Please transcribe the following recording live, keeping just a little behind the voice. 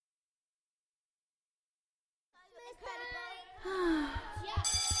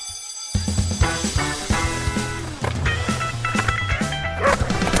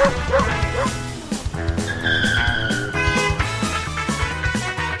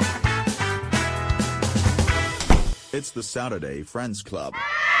It's the Saturday Friends Club.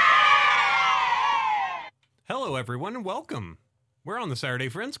 Hello, everyone, and welcome. We're on the Saturday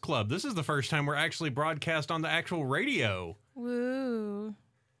Friends Club. This is the first time we're actually broadcast on the actual radio. Woo.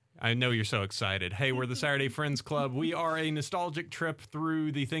 I know you're so excited. Hey, we're the Saturday Friends Club. We are a nostalgic trip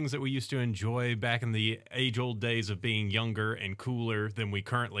through the things that we used to enjoy back in the age-old days of being younger and cooler than we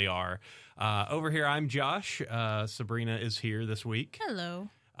currently are. Over here, I'm Josh. Sabrina is here this week. Hello.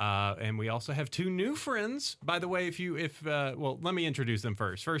 And we also have two new friends. By the way, let me introduce them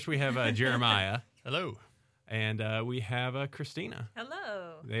first. First, we have Jeremiah. Hello. And we have Christina.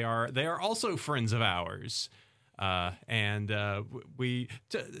 Hello. They are also friends of ours. As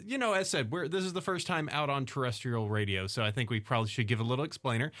said, this is the first time out on terrestrial radio, so I think we probably should give a little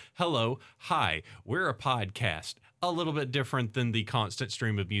explainer. Hello, hi, we're a podcast, a little bit different than the constant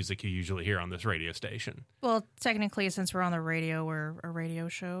stream of music you usually hear on this radio station. Well, technically, since we're on the radio, we're a radio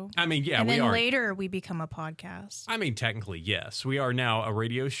show. I mean, yeah, and we then are. later, we become a podcast. I mean, technically, yes. We are now a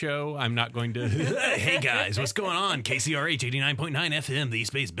radio show. I'm not going to... Hey, guys, what's going on? KCRH 89.9 FM, the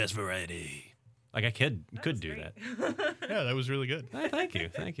East Bay's best variety. Like, I could do great. that. Yeah, that was really good. Oh, thank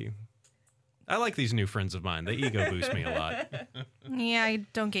you. I like these new friends of mine. They ego boost me a lot. Yeah, I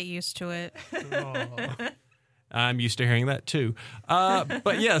don't get used to it. I'm used to hearing that, too.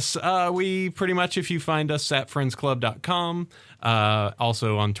 But yes, we pretty much, if you find us, sapfriendsclub.com,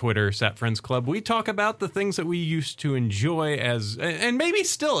 also on Twitter, sapfriendsclub, we talk about the things that we used to enjoy and maybe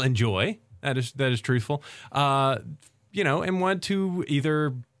still enjoy. That is truthful. And want to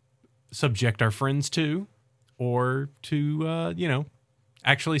either subject our friends to, or to,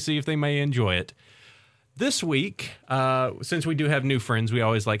 actually see if they may enjoy it. This week, since we do have new friends, we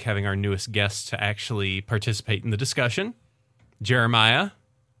always like having our newest guests to actually participate in the discussion. Jeremiah,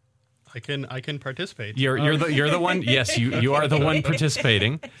 I can participate. you're the one. Yes, you are the one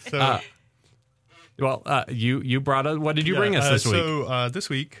participating. So, you brought what did you bring us this week? So this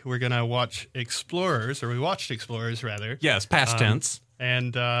week we're gonna watch Explorers, or we watched Explorers rather. Yes, past tense.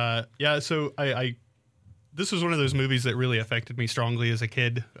 And so I this was one of those movies that really affected me strongly as a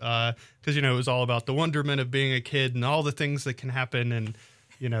kid, because it was all about the wonderment of being a kid and all the things that can happen, and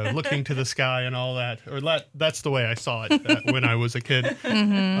looking to the sky and all that. Or that's the way I saw it when I was a kid.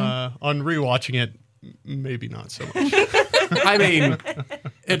 Mm-hmm. On rewatching it, maybe not so much. I mean,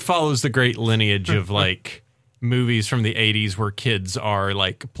 it follows the great lineage of like movies from the 80s where kids are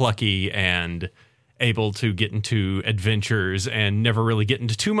like plucky and able to get into adventures and never really get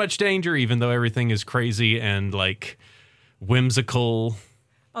into too much danger, even though everything is crazy and like whimsical.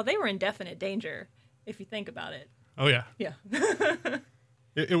 Oh, they were in definite danger, if you think about it. Oh, yeah. Yeah.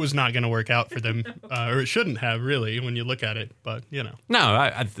 It was not going to work out for them, or it shouldn't have, really, when you look at it. But,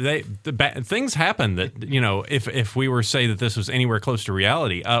 No, things happen that, if we were to say that this was anywhere close to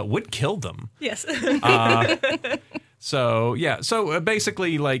reality, would kill them. Yes. So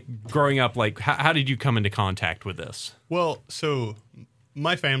basically, like, growing up, like, how did you come into contact with this? Well, so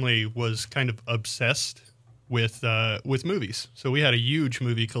my family was kind of obsessed with movies. So we had a huge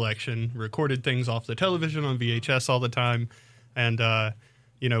movie collection, recorded things off the television on VHS all the time. And,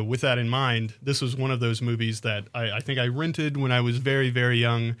 with that in mind, this was one of those movies that I think I rented when I was very, very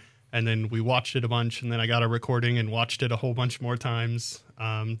young. And then we watched it a bunch, and then I got a recording and watched it a whole bunch more times.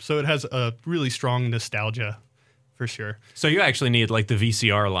 So it has a really strong nostalgia. For sure. So you actually need like the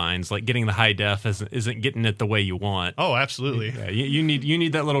VCR lines, like getting the high def isn't getting it the way you want. Oh, absolutely. Yeah, you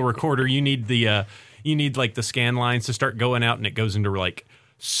need that little recorder. You need like the scan lines to start going out, and it goes into like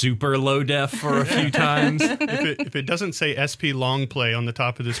super low def for a few times. If it doesn't say SP long play on the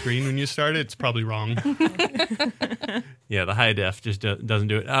top of the screen when you start it, it's probably wrong. Yeah, the high def just doesn't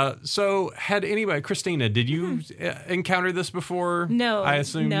do it. So had anybody, Christina, did you encounter this before? No. I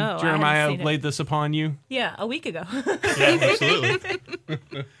assume no, Jeremiah laid this upon you? Yeah, a week ago. Yeah, absolutely.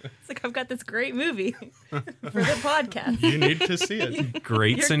 It's like, I've got this great movie for the podcast. You need to see it.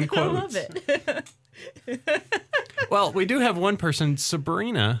 Greats You're in gonna quotes. love it. Well, we do have one person,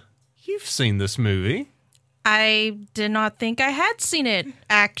 Sabrina. You've seen this movie. I did not think I had seen it,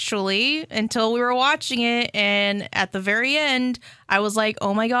 actually, until we were watching it. And at the very end, I was like,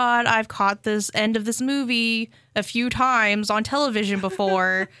 oh my God, I've caught this end of this movie a few times on television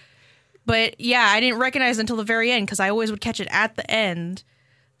before. But yeah, I didn't recognize it until the very end because I always would catch it at the end.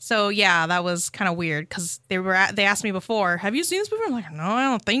 So yeah, that was kind of weird because they asked me before, have you seen this before? I'm like, no, I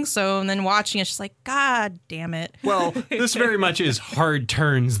don't think so. And then watching it, it's just like, God damn it. Well, this very much is Hard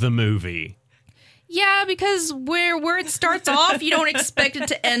Turns the movie. Yeah, because where it starts off, you don't expect it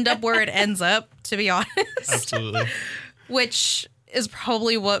to end up where it ends up, to be honest. Absolutely. Which is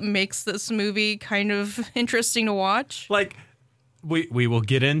probably what makes this movie kind of interesting to watch. Like, we will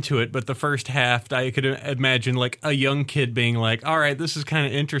get into it, but the first half, I could imagine like a young kid being like, all right, this is kind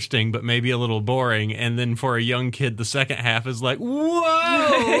of interesting, but maybe a little boring. And then for a young kid, the second half is like,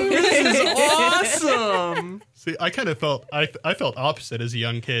 whoa, this is awesome. See, I kind of felt I felt opposite as a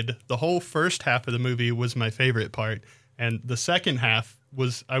young kid. The whole first half of the movie was my favorite part, and the second half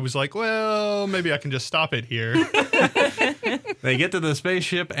I was like, well, maybe I can just stop it here. They get to the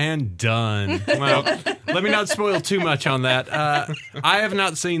spaceship and done. Well, let me not spoil too much on that. I have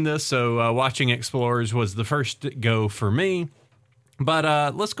not seen this, so watching Explorers was the first go for me.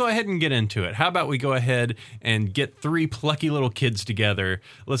 But let's go ahead and get into it. How about we go ahead and get three plucky little kids together.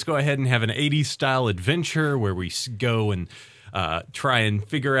 Let's go ahead and have an 80s style adventure where we go and try and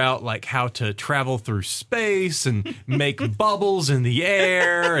figure out like how to travel through space and make bubbles in the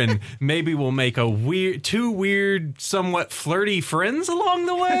air, and maybe we'll make two weird, somewhat flirty friends along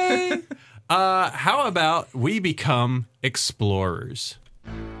the way. How about we become explorers?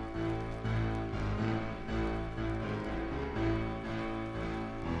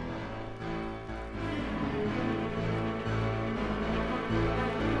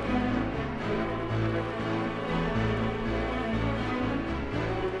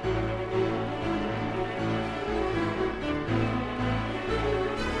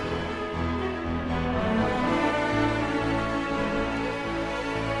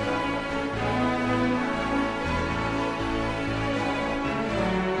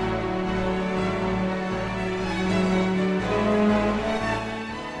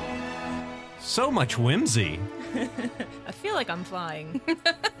 So much whimsy. I feel like I'm flying.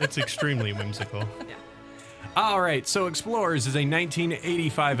 It's extremely whimsical. All right, so Explorers is a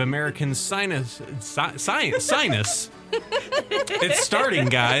 1985 American science. It's starting,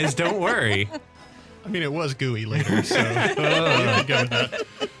 guys. Don't worry. I mean, it was gooey later, so you could go with that.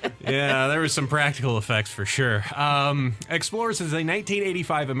 Yeah, there was some practical effects for sure. Explorers is a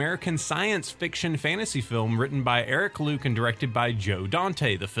 1985 American science fiction fantasy film written by Eric Luke and directed by Joe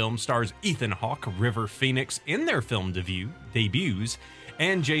Dante. The film stars Ethan Hawke, River Phoenix in their film debuts,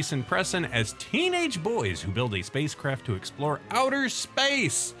 and Jason Presson as teenage boys who build a spacecraft to explore outer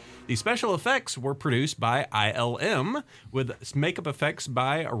space. The special effects were produced by ILM, with makeup effects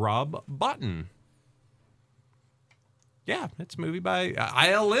by Rob Bottin. Yeah, it's a movie by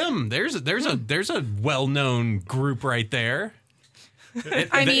ILM. There's a well-known group right there.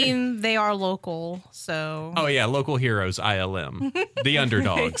 I mean, they are local, so. Oh yeah, local heroes, ILM, the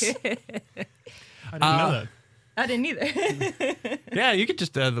underdogs. I didn't know that. I didn't either. Yeah, you could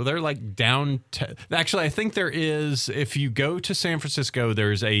just they're like down. Actually, I think there is. If you go to San Francisco,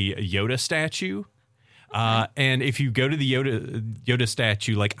 there's a Yoda statue. And if you go to the Yoda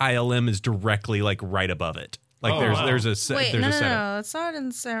statue, like ILM is directly like right above it. Like there's a Wait, there's no, a setup. no, it's not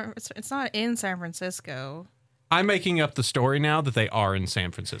in it's not in San Francisco. I'm making up the story now that they are in San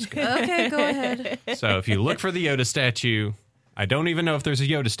Francisco. Okay, go ahead. So if you look for the Yoda statue, I don't even know if there's a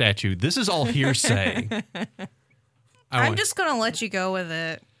Yoda statue. This is all hearsay. I'm just gonna let you go with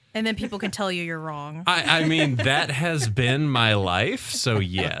it, and then people can tell you you're wrong. I mean, that has been my life, so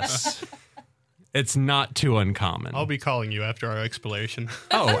yes. It's not too uncommon. I'll be calling you after our exploration.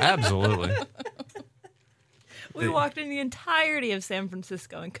 Oh, absolutely. We walked in the entirety of San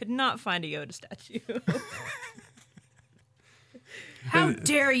Francisco and could not find a Yoda statue. How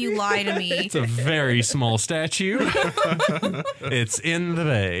dare you lie to me? It's a very small statue. It's in the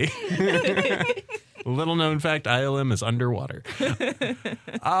bay. Little known fact, ILM is underwater.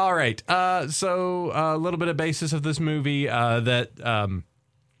 All right. So a little bit of basis of this movie that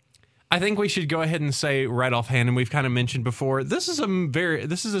I think we should go ahead and say right offhand, and we've kind of mentioned before, this is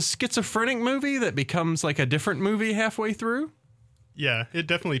a schizophrenic movie that becomes like a different movie halfway through. Yeah, it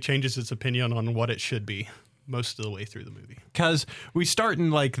definitely changes its opinion on what it should be most of the way through the movie. Because we start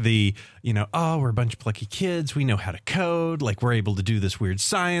in like we're a bunch of plucky kids. We know how to code. Like we're able to do this weird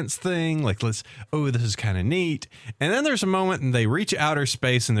science thing. Like this is kind of neat. And then there's a moment and they reach outer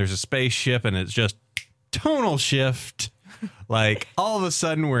space and there's a spaceship and it's just tonal shift. Like all of a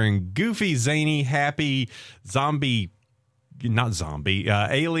sudden we're in goofy, zany, happy alien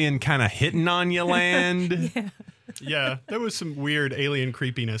kind of hitting on you land. Yeah, there was some weird alien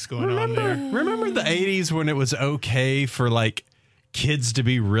creepiness going on there. Remember the 80s when it was okay for like kids to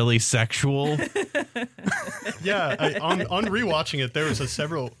be really sexual? Yeah, on rewatching it, there was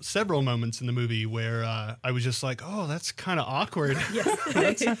several moments in the movie where I was just like, "Oh, that's kind of awkward."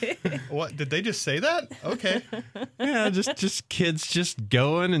 What did they just say that? Okay. Yeah, just kids just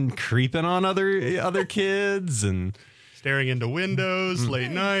going and creeping on other kids and staring into windows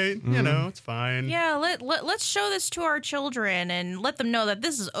late night. You know, it's fine. Yeah, let's show this to our children and let them know that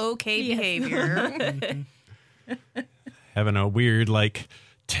this is okay behavior. having a weird, like,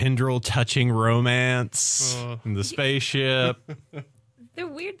 tendril touching romance in the spaceship. Their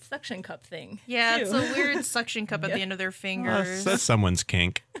weird suction cup thing. Yeah, too. it's a weird suction cup at the end of their fingers. That's someone's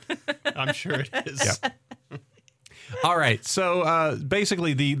kink. I'm sure it is. Yep. All right. So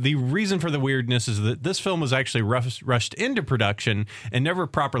basically, the reason for the weirdness is that this film was actually rushed into production and never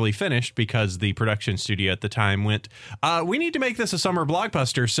properly finished because the production studio at the time went, we need to make this a summer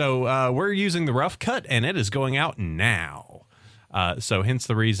blockbuster. So we're using the rough cut and it is going out now. So hence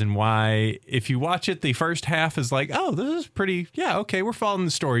the reason why if you watch it, the first half is like, oh, this is pretty. Yeah, OK, we're following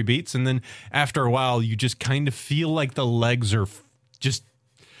the story beats. And then after a while, you just kind of feel like the legs are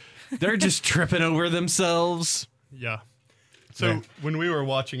they're just tripping over themselves. Yeah. So when we were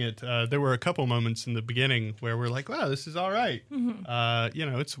watching it, there were a couple moments in the beginning where we're like, "Wow, this is all right.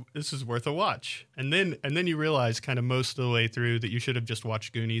 This is worth a watch." And then you realize, kind of most of the way through, that you should have just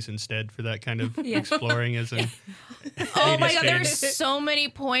watched Goonies instead for that kind of exploring as an. Oh my 80s god, thing. there's so many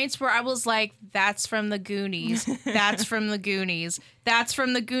points where I was like, "That's from the Goonies. That's from the Goonies. That's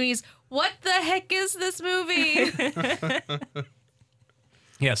from the Goonies. What the heck is this movie?"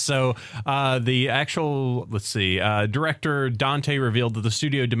 Yeah, so the actual, director Dante revealed that the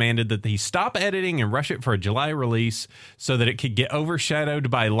studio demanded that he stop editing and rush it for a July release so that it could get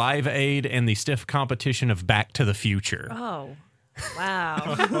overshadowed by Live Aid and the stiff competition of Back to the Future. Oh,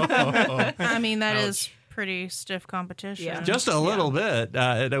 wow. I mean, that is pretty stiff competition. Yeah. Just a little bit.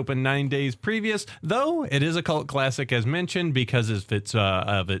 It opened 9 days previous, though it is a cult classic, as mentioned, because of its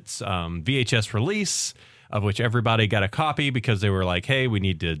VHS release, of which everybody got a copy because they were like, hey, we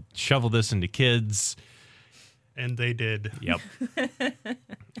need to shovel this into kids. And they did. Yep.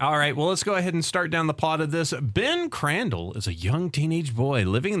 All right, well, let's go ahead and start down the plot of this. Ben Crandall is a young teenage boy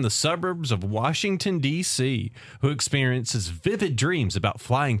living in the suburbs of Washington, D.C., who experiences vivid dreams about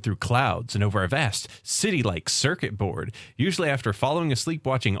flying through clouds and over a vast city-like circuit board, usually after falling asleep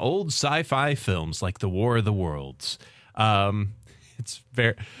watching old sci-fi films like The War of the Worlds. It's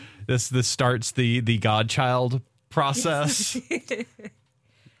very... This starts the Godchild process.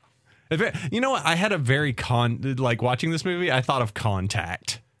 You know what? I had a very watching this movie, I thought of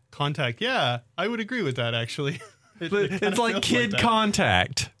Contact. Contact, yeah, I would agree with that, actually. It's like Kid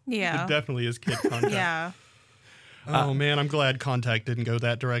Contact. Yeah. It definitely is Kid Contact. Yeah. Oh, man, I'm glad Contact didn't go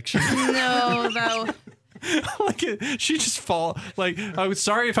that direction. No, that. She just I'm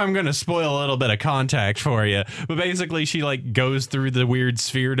sorry if I'm going to spoil a little bit of Contact for you, but basically she goes through the weird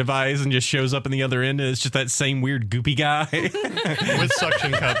sphere device and just shows up in the other end, and it's just that same weird goopy guy With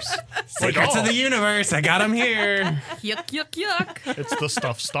suction cups. Secrets of the universe. I got him here. Yuck, yuck, yuck. It's the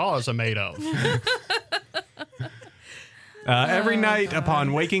stuff stars are made of. Every night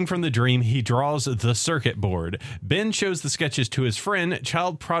upon waking from the dream, he draws the circuit board. Ben shows the sketches to his friend,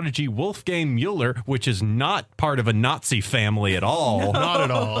 child prodigy Wolfgang Mueller, which is not part of a Nazi family at all. Not at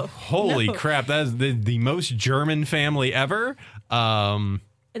all. Holy crap, that is the most German family ever. And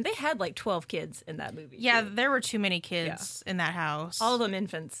they had 12 kids in that movie. Yeah, too. there were too many kids in that house. All of them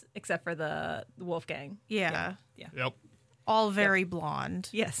infants, except for the Wolfgang. Yeah. Yep. All very blonde.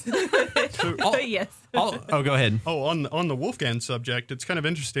 Yes. Yes. Go ahead. Oh, on the Wolfgang subject, it's kind of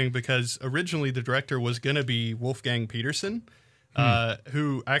interesting because originally the director was going to be Wolfgang Peterson,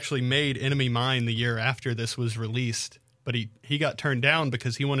 who actually made Enemy Mine the year after this was released. But he got turned down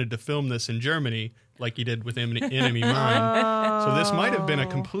because he wanted to film this in Germany like he did with Enemy Mine. So this might have been a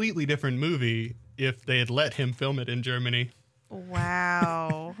completely different movie if they had let him film it in Germany.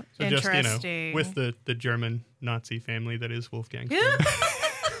 Wow. So Interesting. just, with the German Nazi family that is Wolfgang. Could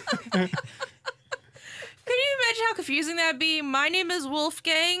you imagine how confusing that'd be? My name is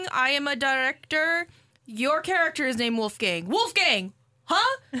Wolfgang. I am a director. Your character is named Wolfgang. Wolfgang!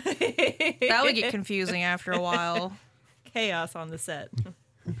 Huh? That would get confusing after a while. Chaos on the set.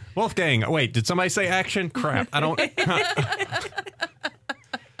 Wolfgang. Wait, did somebody say action? Crap. I don't.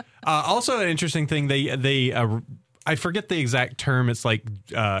 Also, an interesting thing, they I forget the exact term. It's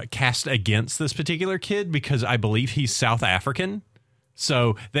cast against this particular kid because I believe he's South African.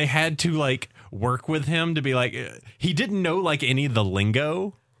 So they had to work with him to be he didn't know any of the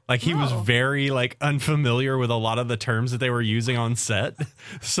lingo. He was very unfamiliar with a lot of the terms that they were using on set.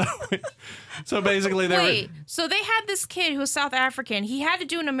 So basically so they had this kid who was South African. He had to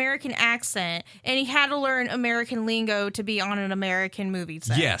do an American accent and he had to learn American lingo to be on an American movie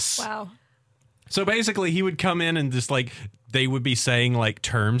set. Yes. Wow. So basically he would come in and just they would be saying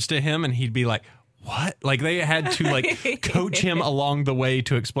terms to him and he'd be like, what? They had to coach him along the way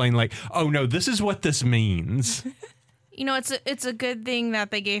to explain oh no, this is what this means. You know, it's a good thing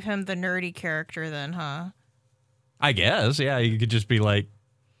that they gave him the nerdy character then, huh? I guess, yeah. You could just be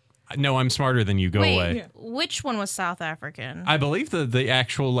No, I'm smarter than you. Go Wait, away. which one was South African? I believe the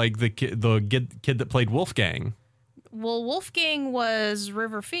actual like the kid that played Wolfgang. Well, Wolfgang was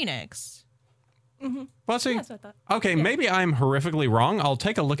River Phoenix. Was he? That's what I thought. Okay, maybe I'm horrifically wrong. I'll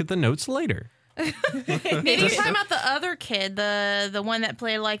take a look at the notes later. Maybe you're talking about the other kid, the one that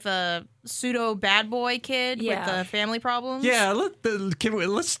played like the pseudo bad boy kid Yeah. with the family problems. Yeah,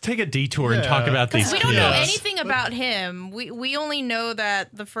 let's take a detour and Yeah. talk about these We kids. don't know Yes. anything about him. We only know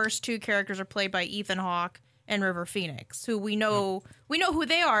that the first two characters are played by Ethan Hawke and River Phoenix, who we know who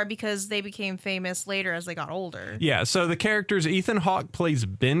they are because they became famous later as they got older. Yeah, so the characters, Ethan Hawke plays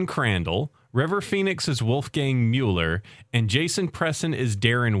Ben Crandall, River Phoenix is Wolfgang Mueller, and Jason Presson is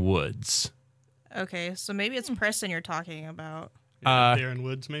Darren Woods. Okay, so maybe it's Preston you're talking about. Darren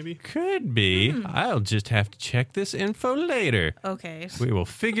Woods, maybe. Could be. I'll just have to check this info later. Okay. We will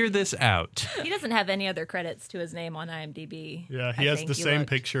figure this out. He doesn't have any other credits to his name on IMDb. Yeah, I he has think the you same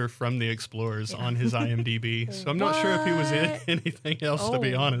looked. picture from The Explorers on his IMDb. So I'm not sure if he was in anything else, to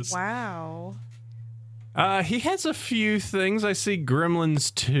be honest. Wow. He has a few things. I see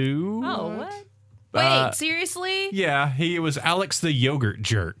Gremlins 2. Oh, what? Wait, seriously? Yeah, he was Alex the Yogurt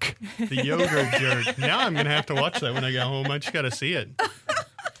Jerk. The Yogurt Jerk. Now I'm going to have to watch that when I get home. I just got to see it.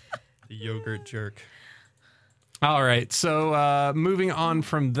 The Yogurt Jerk. All right, so moving on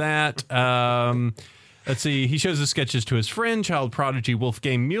from that, let's see. He shows the sketches to his friend, child prodigy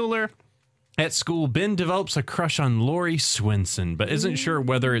Wolfgang Mueller. At school, Ben develops a crush on Laurie Swenson, but isn't sure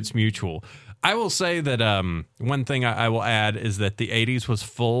whether it's mutual. I will say that one thing I will add is that the 80s was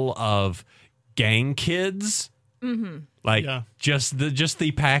full of gang kids. Like Yeah. just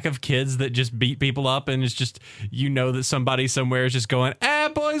the pack of kids that just beat people up, and it's just, you know, that somebody somewhere is just going,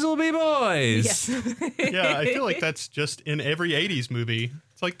 boys will be boys. Yes. Yeah, I feel like that's just in every 80s movie.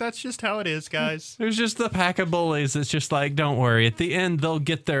 It's like, that's just how it is, guys. There's just the pack of bullies that's just like, don't worry. At the end, they'll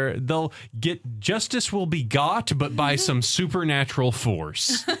get justice will be got, but by some supernatural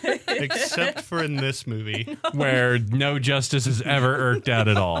force Except for in this movie. where no justice is ever irked out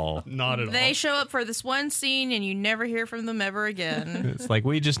at all. Not at all. They show up for this one scene and you never hear from them ever again. It's like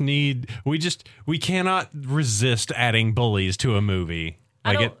we cannot resist adding bullies to a movie.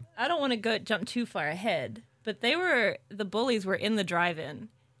 I Like don't want to jump too far ahead, but the bullies were in the drive-in.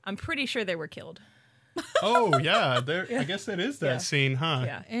 I'm pretty sure they were killed. Oh, yeah. I guess that is that Yeah. scene, huh?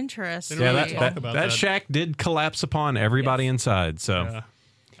 Yeah. Interesting. They yeah, really that, talk that, about that that. shack did collapse upon everybody inside. So, Yeah.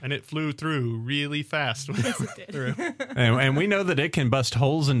 And it flew through really fast. When it went through. and we know that it can bust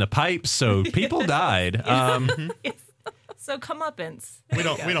holes into pipes. So people died. So comeuppance. We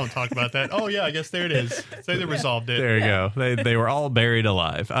don't talk about that. Oh yeah, I guess there it is. So they resolved it. There you go. They were all buried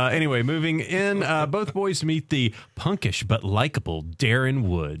alive. Anyway, moving in, both boys meet the punkish but likable Darren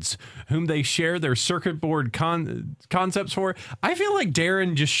Woods, whom they share their circuit board concepts for. I feel like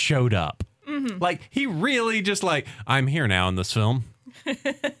Darren just showed up. Like, he really just like, I'm here now in this film.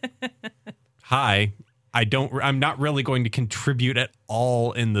 Hi. I'm not really going to contribute at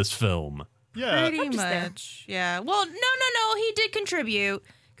all in this film. Yeah. Pretty just there. much. Yeah. Well, no. He did contribute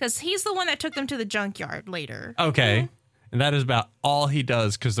because he's the one that took them to the junkyard later. Okay. And that is about all he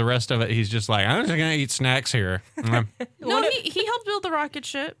does, because the rest of it, he's just like, I'm just going to eat snacks here. No, he helped build the rocket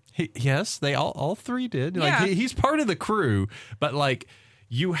ship. Yes, they all three did. Like Yeah. he's part of the crew, but like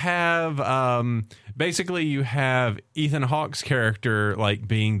you have basically you have Ethan Hawke's character like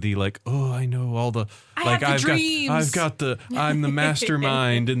being the like, oh, I know all the like have the dreams. I'm the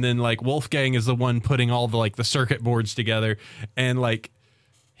mastermind, and then like Wolfgang is the one putting all the like the circuit boards together, and like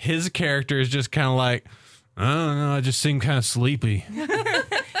his character is just kind of like, I don't know, I just seem kind of sleepy.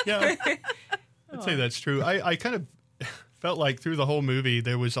 Yeah. I'd say that's true. I kind of felt like through the whole movie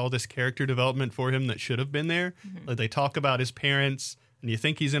there was all this character development for him that should have been there. Like they talk about his parents, and you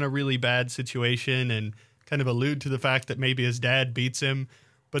think he's in a really bad situation, and kind of allude to the fact that maybe his dad beats him.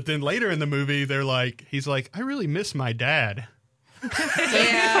 But then later in the movie, he's like, I really miss my dad.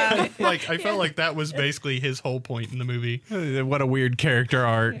 Yeah. Like I felt like that was basically his whole point in the movie. What a weird character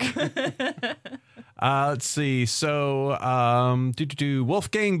arc. Let's see. So,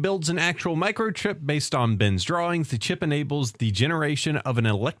 Wolfgang builds an actual microchip based on Ben's drawings. The chip enables the generation of an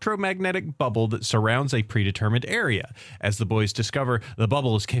electromagnetic bubble that surrounds a predetermined area. As the boys discover, the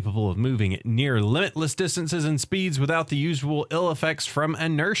bubble is capable of moving at near limitless distances and speeds without the usual ill effects from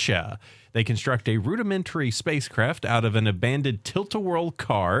inertia. They construct a rudimentary spacecraft out of an abandoned tilt-a-whirl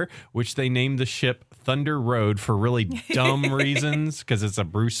car, which they name the ship Thunder Road for really dumb reasons, because it's a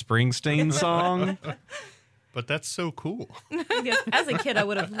Bruce Springsteen song. But that's so cool. As a kid, I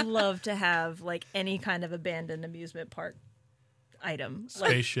would have loved to have like any kind of abandoned amusement park. item.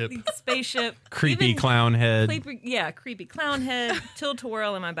 Spaceship. Like, spaceship. Creepy even clown head. creepy clown head.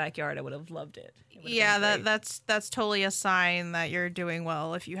 Tilt-a-whirl in my backyard. I would have loved it. Yeah, that's totally a sign that you're doing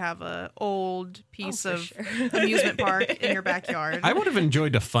well if you have a old piece for of sure. amusement park in your backyard. I would have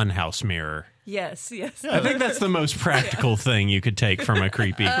enjoyed a funhouse mirror. Yes. I think that's the most practical thing you could take from a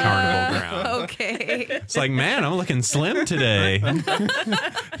creepy carnival ground. Okay. It's like, man, I'm looking slim today.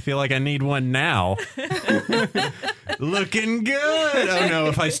 I feel like I need one now. Looking good. Oh, no,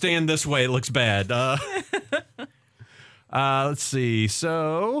 if I stand this way, it looks bad. Let's see.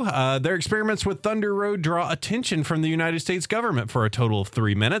 So, their experiments with Thunder Road draw attention from the United States government for a total of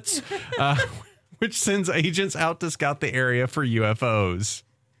 3 minutes, which sends agents out to scout the area for UFOs.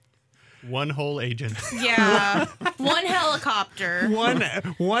 One whole agent. Yeah. One helicopter.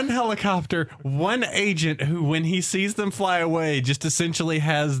 One helicopter, one agent who, when he sees them fly away, just essentially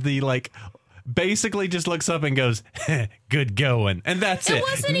has the, like, basically just looks up and goes, good going. And that's it.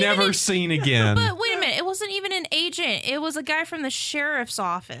 Never seen again. But wait a minute. It wasn't even an agent. It was a guy from the sheriff's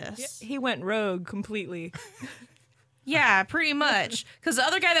office. He went rogue completely. Yeah, pretty much. Because the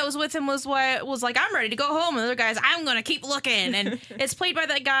other guy that was with him was like, I'm ready to go home. And the other guy's, I'm going to keep looking. And it's played by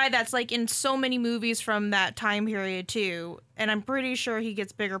that guy that's like in so many movies from that time period too. And I'm pretty sure he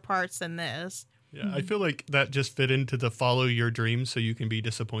gets bigger parts than this. Yeah, I feel like that just fit into the follow your dreams so you can be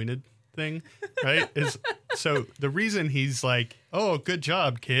disappointed thing, right? So the reason he's like, oh, good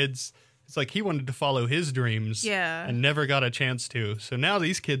job, kids. It's like he wanted to follow his dreams and never got a chance to. So now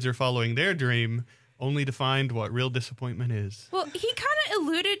these kids are following their dream only to find what real disappointment is. Well, he kind of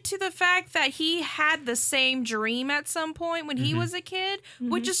alluded to the fact that he had the same dream at some point when he was a kid,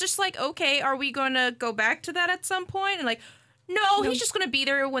 which is just like, okay, are we going to go back to that at some point? And like, no, he's just going to be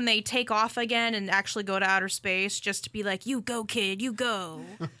there when they take off again and actually go to outer space just to be like, you go, kid, you go.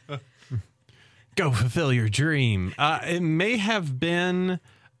 Go fulfill your dream. It may have been,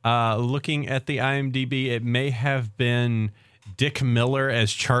 looking at the IMDb, it may have been Dick Miller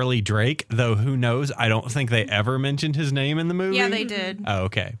as Charlie Drake, though who knows? I don't think they ever mentioned his name in the movie. Yeah, they did. Oh,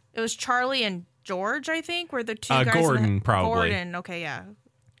 okay. It was Charlie and George, I think, were the two guys. Gordon, probably. Gordon, okay, yeah.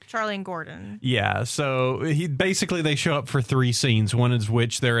 Charlie and Gordon. Yeah, so they show up for 3 scenes, one is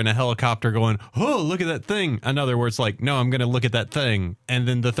which they're in a helicopter going, oh, look at that thing. Another where it's like, no, I'm going to look at that thing. And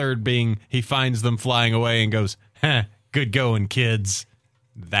then the third being he finds them flying away and goes, good going, kids.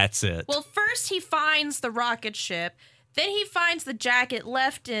 That's it. Well, first he finds the rocket ship. Then he finds the jacket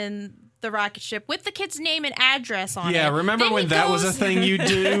left in the rocket ship with the kid's name and address on it. Yeah, remember then when that was a thing you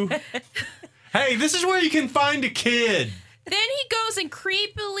do? Hey, this is where you can find a kid. Then he goes and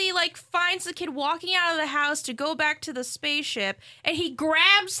creepily, like, finds the kid walking out of the house to go back to the spaceship, and he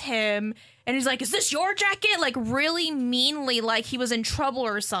grabs him, and he's like, is this your jacket? Like, really meanly, like he was in trouble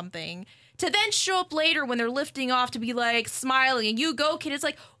or something. To then show up later when they're lifting off to be, like, smiling, and you go, kid. It's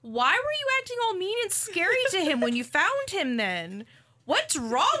like, why were you acting all mean and scary to him when you found him then? What's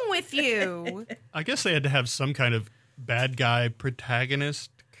wrong with you? I guess they had to have some kind of bad guy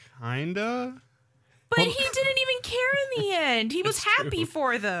protagonist, kinda. But he didn't even care in the end. He was happy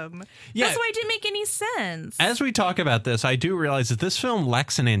for them. Yeah. That's why it didn't make any sense. As we talk about this, I do realize that this film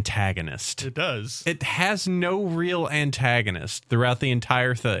lacks an antagonist. It does. It has no real antagonist throughout the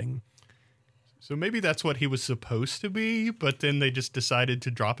entire thing. So maybe that's what he was supposed to be, but then they just decided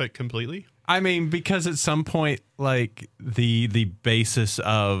to drop it completely? I mean, because at some point, like, the basis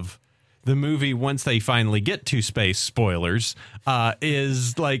of the movie, once they finally get to space, spoilers,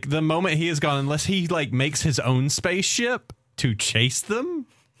 is, like, the moment he is gone, unless he, like, makes his own spaceship to chase them,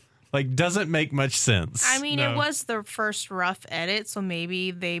 like, doesn't make much sense. I mean, No. It was the first rough edit, so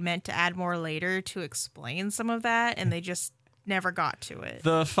maybe they meant to add more later to explain some of that, and they just never got to it.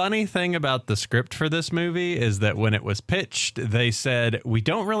 The funny thing about the script for this movie is that when it was pitched, they said, we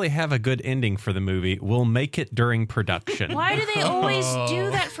don't really have a good ending for the movie. We'll make it during production. Why do they always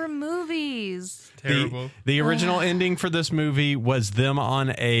do that for movies? Terrible. The original ending for this movie was them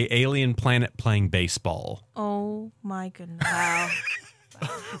on a alien planet playing baseball, Oh my goodness. Wow.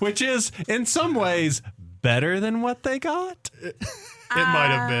 which is in some ways better than what they got. It might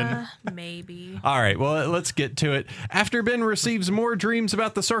have been. Maybe. All right, well, let's get to it. After Ben receives more dreams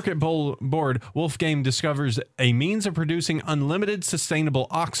about the circuit board, Wolfgang discovers a means of producing unlimited sustainable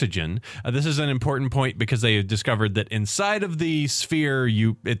oxygen. This is an important point because they have discovered that inside of the sphere,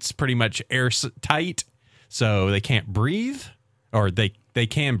 it's pretty much airtight, so they can't breathe, or they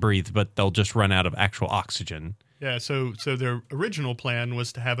can breathe, but they'll just run out of actual oxygen. Yeah, so their original plan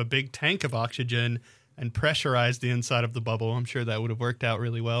was to have a big tank of oxygen and pressurize the inside of the bubble. I'm sure that would have worked out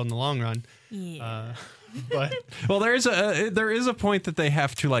really well in the long run. Yeah. But Well, there is a point that they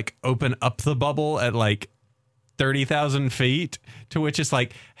have to, like, open up the bubble at, like, 30,000 feet, to which it's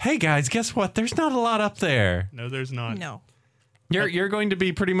like, hey guys, guess what? There's not a lot up there. No, there's not. No. You're going to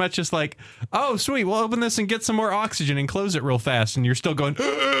be pretty much just like, oh, sweet, we'll open this and get some more oxygen and close it real fast. And you're still going,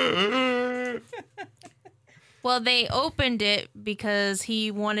 Well, they opened it because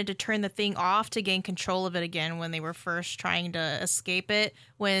he wanted to turn the thing off to gain control of it again when they were first trying to escape it,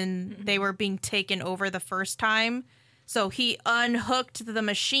 when they were being taken over the first time. So he unhooked the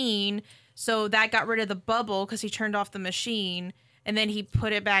machine, so that got rid of the bubble because he turned off the machine, and then he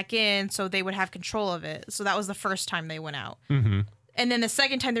put it back in so they would have control of it. So that was the first time they went out. Mm-hmm. And then the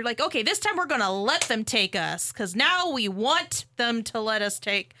second time, they're like, okay, this time we're going to let them take us because now we want them to let us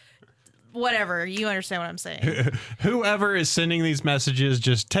take... Whatever, you understand what I'm saying. whoever is sending these messages,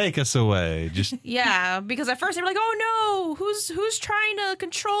 just take us away. Just Yeah, because at first they were like, "Oh no, who's trying to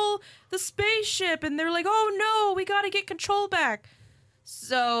control the spaceship?" And they're like, "Oh no, we got to get control back."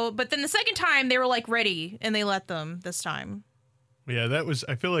 So, but then the second time they were like ready, and they let them this time. Yeah, that was,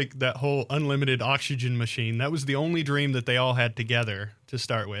 I feel like that whole unlimited oxygen machine, that was the only dream that they all had together to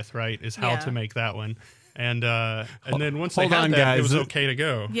start with, right? Is how Yeah. to make that one. And then once they Hold had on, that, guys. it was okay to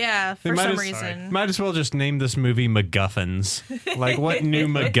go. Yeah, They for might some as- reason. might as well just name this movie MacGuffins. Like, what new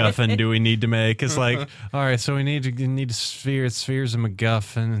MacGuffin do we need to make? It's like, all right, so we need a sphere. Sphere's a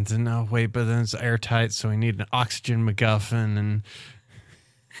MacGuffin, and then wait, but then it's airtight, so we need an oxygen MacGuffin, and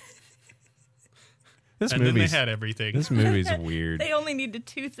this And then they movie's had everything. this movie's weird. They only needed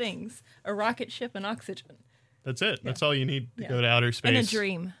two things: a rocket ship and oxygen, That's it. That's all you need to Yeah. go to outer space. and a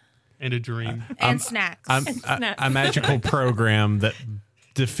dream. And a dream. And snacks. A magical program that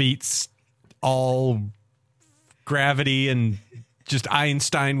defeats all gravity, and just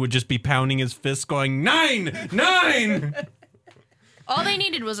Einstein would just be pounding his fist going, 9! 9! All they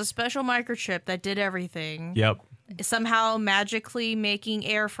needed was a special microchip that did everything. Yep. Somehow magically making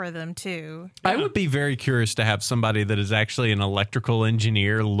air for them too. I would be very curious to have somebody that is actually an electrical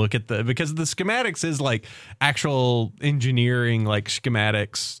engineer look at because the schematics is like actual engineering, like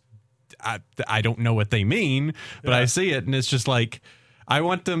schematics. I don't know what they mean, but I see it and it's just like, I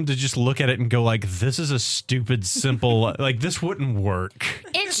want them to just look at it and go like, this is a stupid, simple, like this wouldn't work.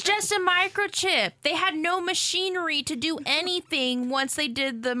 It's just a microchip. They had no machinery to do anything once they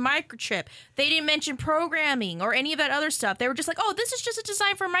did the microchip. They didn't mention programming or any of that other stuff. They were just like, oh, this is just a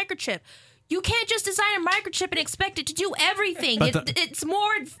design for a microchip. You can't just design a microchip and expect it to do everything. But It's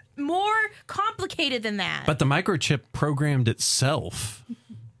more complicated than that. But the microchip programmed itself.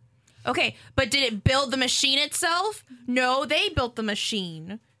 Okay, but did it build the machine itself? No, they built the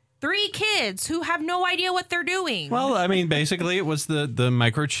machine. 3 kids who have no idea what they're doing. Well, I mean, basically, it was the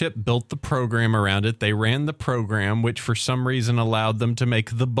microchip built the program around it. They ran the program, which for some reason allowed them to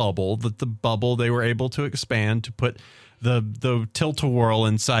make the bubble. That the bubble they were able to expand to put the tilt-a-whirl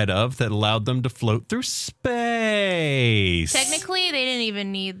inside of that allowed them to float through space. Technically, they didn't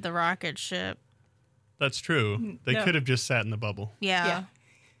even need the rocket ship. That's true. They No. could have just sat in the bubble. Yeah.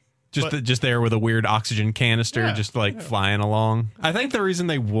 Just there with a weird oxygen canister, Yeah, just like flying along. I think the reason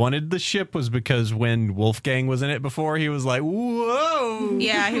they wanted the ship was because when Wolfgang was in it before, he was like, "Whoa,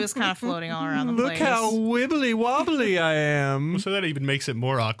 Yeah, he was kind of floating all around the look place. how wibbly wobbly I am." So that even makes it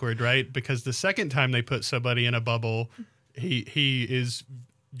more awkward, right? Because the second time they put somebody in a bubble, he is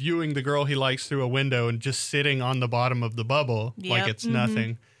viewing the girl he likes through a window and just sitting on the bottom of the bubble like Yep. it's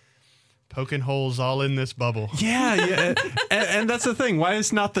nothing. Poking holes all in this bubble. Yeah. And that's the thing. Why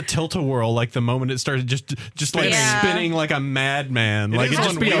is not the tilt-a-whirl like the moment it started just like Yeah. spinning like a madman? Like is it'd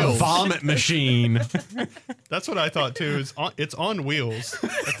just on be a wheels. vomit machine. That's what I thought too. It's on wheels. I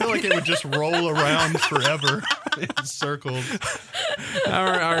feel like it would just roll around forever in circles.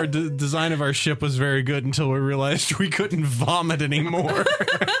 Our design of our ship was very good until we realized we couldn't vomit anymore.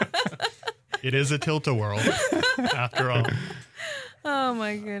 It is a tilt-a-whirl, after all. Oh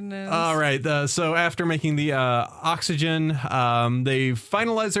my goodness. All right. So after making the oxygen, they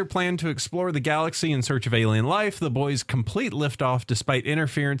finalize their plan to explore the galaxy in search of alien life. The boys complete liftoff despite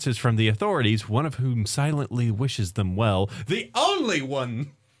interferences from the authorities, one of whom silently wishes them well. The only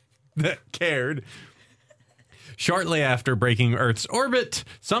one that cared. Shortly after breaking Earth's orbit,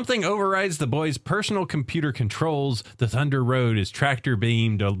 something overrides the boys' personal computer controls. The Thunder Road is tractor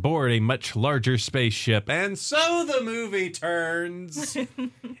beamed aboard a much larger spaceship, and so the movie turns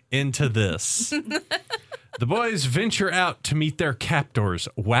into this. The boys venture out to meet their captors,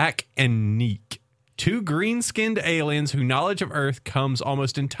 Whack and Neek. 2 green-skinned aliens whose knowledge of Earth comes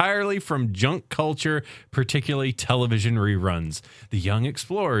almost entirely from junk culture, particularly television reruns. The young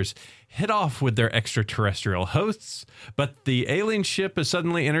explorers hit off with their extraterrestrial hosts, but the alien ship is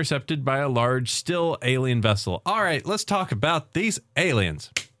suddenly intercepted by a large, still alien vessel. All right, let's talk about these aliens.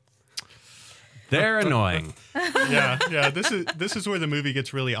 They're annoying. Yeah. This is where the movie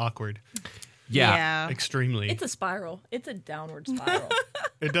gets really awkward. Yeah. Extremely. It's a spiral. It's a downward spiral.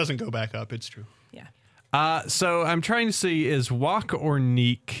 It doesn't go back up. It's true. Yeah. So I'm trying to see, is Wak or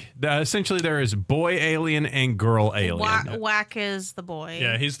Neek? Essentially, there is boy alien and girl alien. Whack is the boy.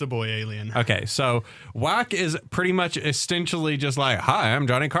 Yeah, he's the boy alien. Okay, so Whack is pretty much essentially just like, "Hi, I'm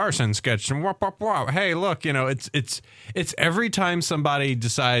Johnny Carson." Sketch and wop wop wop. Hey, look, it's every time somebody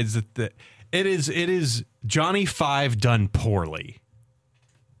decides that it is Johnny Five done poorly.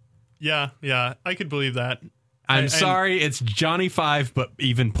 Yeah, I could believe that. I'm And sorry, it's Johnny Five, but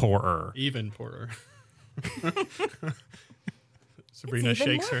even poorer. even poorer. Sabrina It's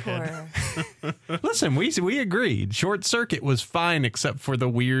even shakes her more head. horror. Listen, we agreed. Short Circuit was fine, except for the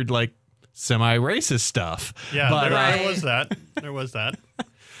weird, like, semi-racist stuff. Yeah, but there was that. There was that.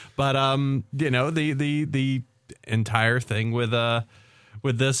 But the entire thing with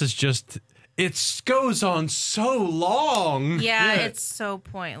this is just it goes on so long. Yeah, Yeah. it's so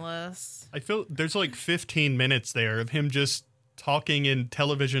pointless. I feel there's like 15 minutes there of him just talking in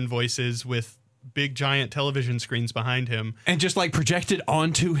television voices with big giant television screens behind him. And just like projected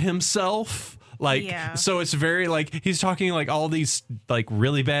onto himself. Like, Yeah. so it's very like he's talking like all these like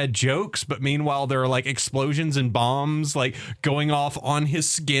really bad jokes, but meanwhile there are like explosions and bombs like going off on his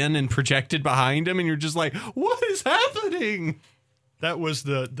skin and projected behind him, and you're just like, what is happening? That was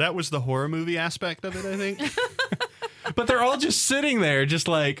the horror movie aspect of it, I think. But they're all just sitting there, just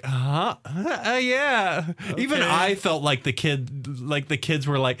like, yeah. Even I felt like the kids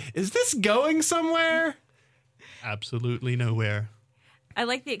were like, is this going somewhere? Absolutely nowhere. I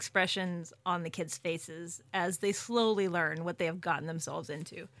like the expressions on the kids' faces as they slowly learn what they have gotten themselves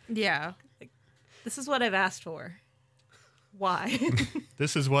into. Yeah. This is what I've asked for. Why?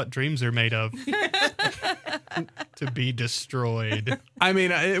 This is what dreams are made of. To be destroyed. I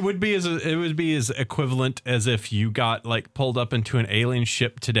mean, it would be as equivalent as if you got like pulled up into an alien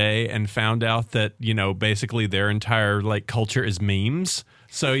ship today and found out that, basically their entire like culture is memes.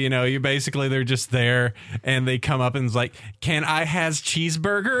 So, they're just there and they come up and it's like, "Can I has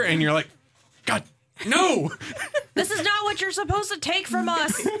cheeseburger?" And you're like, "God, no." This is not what you're supposed to take from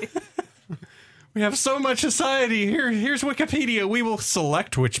us. We have so much society. Here's Wikipedia. We will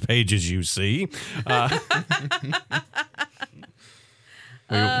select which pages you see.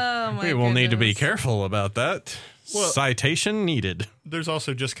 We will need to be careful about that. Well- Citation needed. There's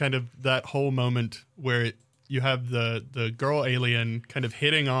also just kind of that whole moment where you have the girl alien kind of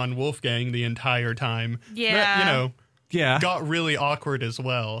hitting on Wolfgang the entire time. Yeah. That, Yeah. got really awkward as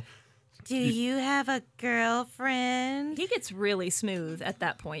well. Do you have a girlfriend? He gets really smooth at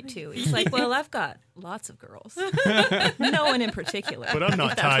that point, too. He's like, well, I've got lots of girls. No one in particular. But I'm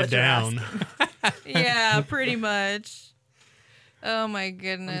not if that's tied what you're down. asking. Yeah, pretty much. Oh my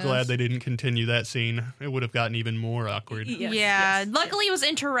goodness. I'm glad they didn't continue that scene. It would have gotten even more awkward. Yes, Yeah, yes, luckily it was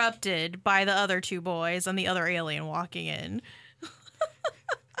interrupted by the other two boys and the other alien walking in.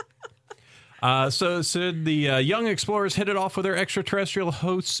 So the young explorers hit it off with their extraterrestrial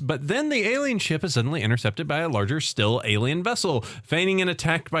hosts, but then the alien ship is suddenly intercepted by a larger, still alien vessel. Feigning an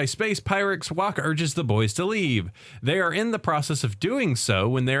attack by space pirates, Wak urges the boys to leave. They are in the process of doing so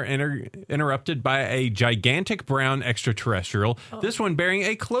when they're interrupted by a gigantic brown extraterrestrial, this one bearing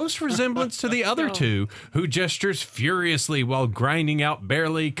a close resemblance to the other two, who gestures furiously while grinding out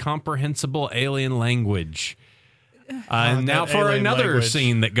barely comprehensible alien language. And now that for alien another language.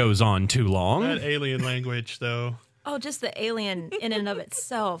 scene that goes on too long. That alien language, though. Oh, just the alien in and of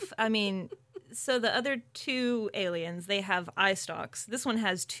itself. I mean, so the other two aliens, they have eye stalks. This one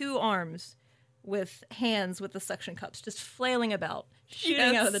has two arms with hands with the suction cups just flailing about,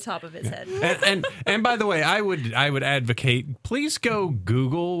 shooting out of the top of his head. And by the way, I would advocate, please go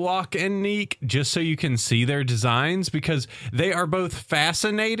Google Wak and Neek just so you can see their designs, because they are both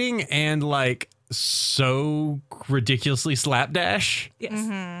fascinating and like so ridiculously slapdash. Yes.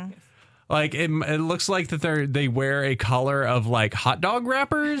 Mm-hmm. Like it looks like that they wear a collar of like hot dog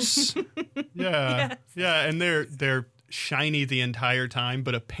wrappers. Yeah. Yeah, and they're shiny the entire time,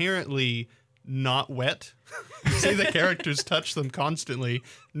 but apparently not wet. You see the characters touch them constantly.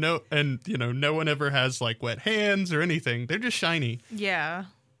 No one ever has like wet hands or anything. They're just shiny. Yeah.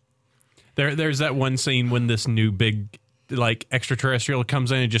 There's that one scene when this new big like extraterrestrial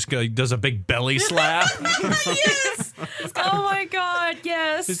comes in and just does a big belly slap. Yes. Oh my God.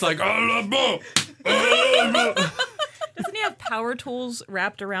 Yes. It's like, Doesn't he have power tools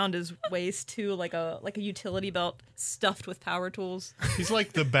wrapped around his waist too, like a utility belt stuffed with power tools? He's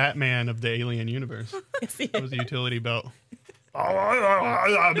like the Batman of the alien universe. Yes, he With the utility belt.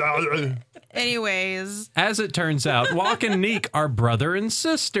 Anyways, As it turns out, Walk and Neek are brother and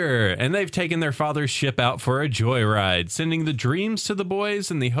sister, and they've taken their father's ship out for a joyride, sending the dreams to the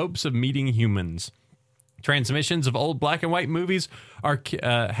boys in the hopes of meeting humans. Transmissions of old black and white movies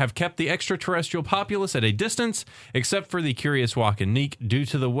have kept the extraterrestrial populace at a distance, except for the curious Walk and Neek, due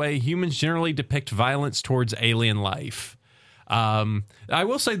to the way humans generally depict violence towards alien life. I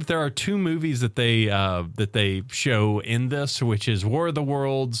will say that there are two movies that they show in this, which is War of the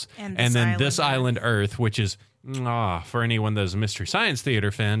Worlds and then This Island Earth, which is for anyone that's a Mystery Science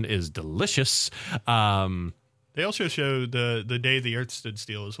Theater fan, is delicious. They also show the day the Earth stood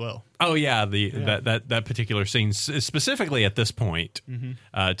still as well. Oh yeah, that particular scene specifically at this point,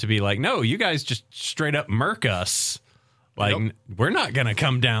 to be like, no, you guys just straight up murk us. Like, we're not gonna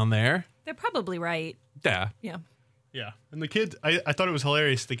come down there. They're probably right. Yeah. Yeah. Yeah, and the kids, I thought it was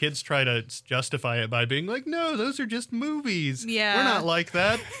hilarious. The kids try to justify it by being like, no, those are just movies. Yeah. We're not like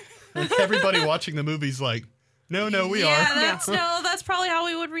that. And everybody watching the movie's like, no, we are. That's probably how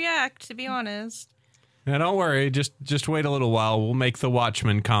we would react, to be honest. Now, don't worry. Just wait a little while. We'll make the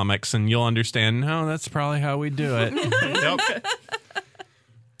Watchmen comics, and you'll understand. No, that's probably how we do it. Yep.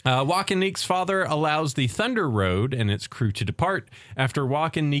 Walk and Neek's father allows the Thunder Road and its crew to depart after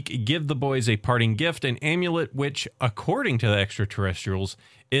Walk and Neek give the boys a parting gift, an amulet which, according to the extraterrestrials,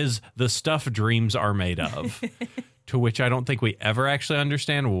 is the stuff dreams are made of. To which I don't think we ever actually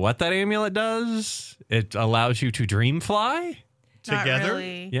understand what that amulet does. It allows you to dream fly? Not Together?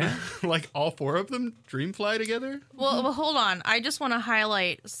 really. Yeah. Like all four of them dream fly together? Well, hold on. I just want to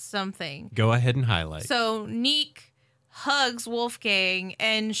highlight something. Go ahead and highlight. So Neek hugs Wolfgang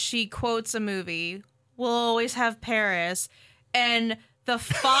and she quotes a movie. We'll always have Paris. And the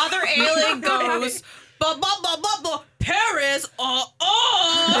father alien goes, Paris,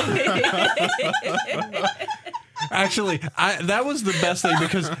 Actually, that was the best thing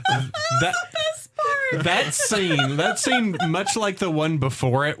because that scene, much like the one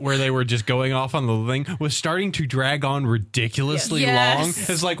before it, where they were just going off on the thing, was starting to drag on ridiculously long.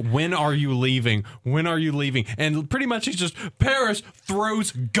 It's like, when are you leaving? When are you leaving? And pretty much it's just Paris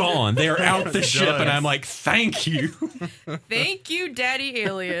throws gone. They are out the ship, and I'm like, thank you, Thank you, Daddy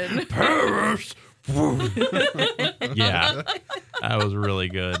Alien. Paris. Yeah, that was really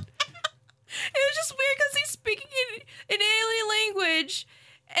good. It was just weird because he's speaking in alien language,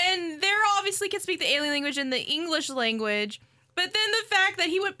 and they're obviously can speak the alien language and the English language. But then the fact that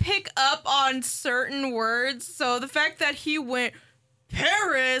he would pick up on certain words, so the fact that he went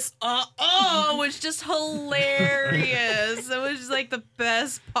Paris, was just hilarious. It was just like the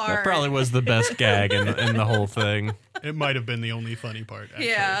best part. That probably was the best gag in the whole thing. It might have been the only funny part, actually,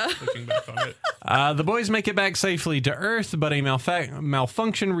 Yeah. looking back on it. The boys make it back safely to Earth, but a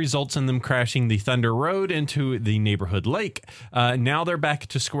malfunction results in them crashing the Thunder Road into the neighborhood lake. Now they're back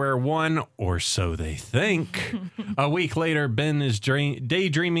to square one, or so they think. A week later, Ben is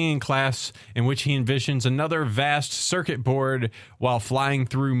daydreaming in class, in which he envisions another vast circuit board while flying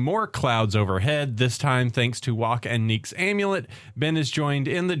through more clouds overhead. This time, thanks to Walk and Neek's amulet, Ben is joined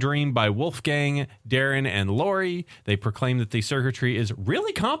in the dream by Wolfgang, Darren, and Lori. They proclaim that the circuitry is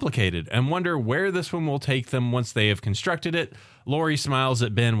really complicated and wonder where this one will take them once they have constructed it. Lori smiles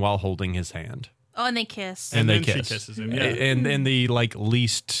at Ben while holding his hand. Oh, and they kiss. And they then kiss. she kisses him, yeah. And in the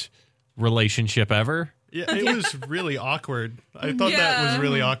least relationship ever. Yeah, it was really awkward. I thought that was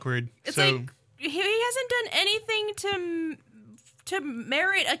really awkward. It's so like he hasn't done anything to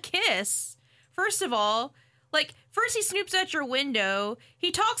merit a kiss. First of all, like, first he snoops at your window.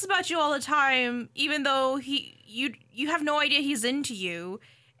 He talks about you all the time, even though you have no idea he's into you.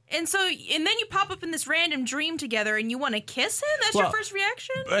 And then you pop up in this random dream together and you want to kiss him? That's your first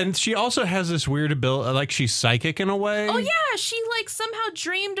reaction? And she also has this weird ability, like she's psychic in a way. Oh, yeah. She, somehow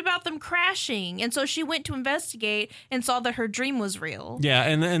dreamed about them crashing. And so she went to investigate and saw that her dream was real. Yeah,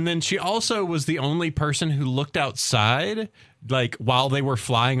 and then she also was the only person who looked outside, while they were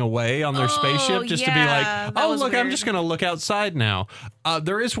flying away on their spaceship, just to be like, oh, look, weird. I'm just going to look outside now.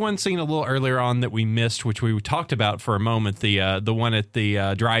 There is one scene a little earlier on that we missed, which we talked about for a moment, the one at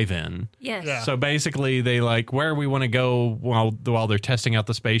the drive-in. Yes. Yeah. So basically, they where we want to go while they're testing out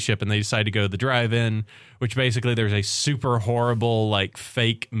the spaceship, and they decide to go to the drive-in, which basically there's a super horrible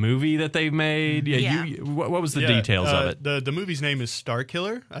fake movie that they've made. Yeah. What was the details of it? The movie's name is Star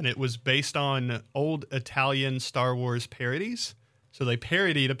Killer, and it was based on old Italian Star Wars parodies. So they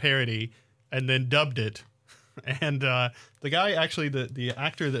parodied a parody and then dubbed it. And the guy, actually, the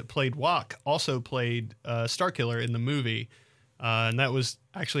actor that played Walk also played Star Killer in the movie. And that was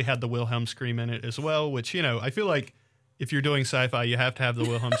actually had the Wilhelm scream in it as well, which, I feel like if you're doing sci-fi, you have to have the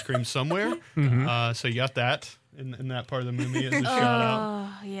Wilhelm scream somewhere. So you got that. in that part of the movie as a shout out.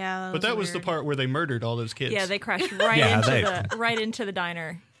 Oh, yeah. But that was the weird. part where they murdered all those kids. Yeah, they crashed right right into the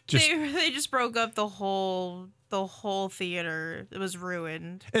diner. They just broke up the whole theater. It was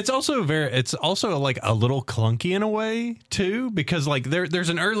ruined. It's also like a little clunky in a way too, because like there's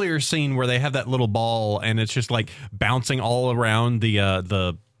an earlier scene where they have that little ball and it's just like bouncing all around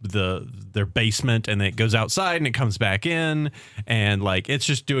their basement, and it goes outside and it comes back in, and like it's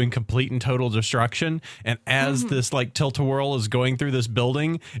just doing complete and total destruction. And as this like tilt-a-whirl is going through this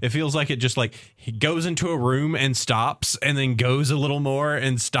building, it feels like it just like he goes into a room and stops, and then goes a little more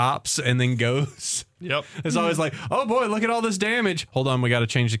and stops, and then goes. Yep. It's always like, oh boy, look at all this damage. Hold on, we got to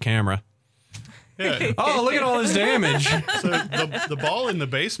change the camera. Yeah. Oh, look at all this damage. So the ball in the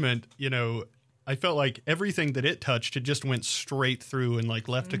basement, I felt like everything that it touched, it just went straight through and like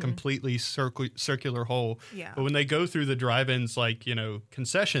left a completely circular hole. Yeah. But when they go through the drive-ins, like,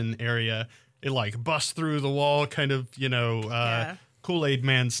 concession area, it like busts through the wall, kind of, Kool-Aid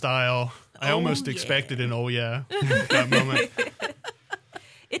Man style. I almost expected an oh yeah that moment.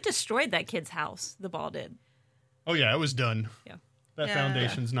 It destroyed that kid's house. The ball did. Oh yeah, it was done. Yeah. That Yeah.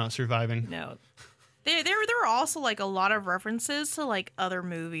 foundation's not surviving. No. There were also like a lot of references to like other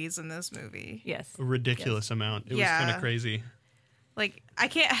movies in this movie. Yes. A ridiculous amount. It was Yeah. kind of crazy. Like I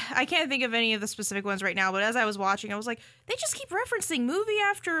can't think of any of the specific ones right now, but as I was watching, I was like, they just keep referencing movie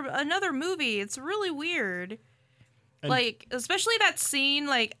after another movie. It's really weird. And- Like, especially that scene,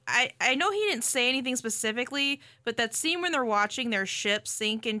 like, I know he didn't say anything specifically, but that scene when they're watching their ship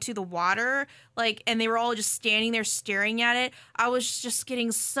sink into the water, like, and they were all just standing there staring at it, I was just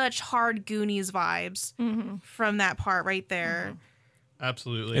getting such hard Goonies vibes from that part right there.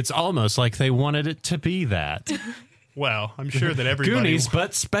 Absolutely. It's almost like they wanted it to be that. Wow. I'm sure that everybody Goonies,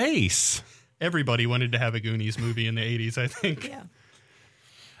 but space. everybody wanted to have a Goonies movie in the 80s, I think. Yeah.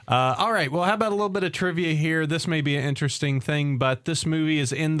 All right. Well, how about a little bit of trivia here? This may be an interesting thing, but this movie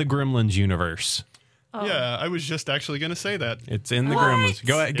is in the Gremlins universe. Yeah, I was just actually going to say that. It's in the What? Gremlins.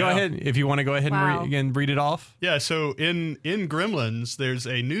 Go Yeah. ahead. If you want to go ahead Wow. and read it off. Yeah, so in Gremlins, there's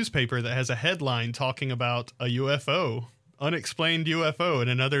a newspaper that has a headline talking about a UFO, unexplained UFO in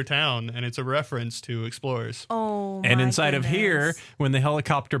another town, and it's a reference to Explorers. Oh, And my inside of here, goodness. when the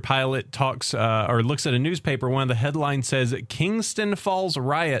helicopter pilot talks or looks at a newspaper, one of the headlines says Kingston Falls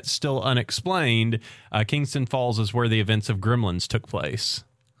riot still unexplained. Kingston Falls is where the events of Gremlins took place.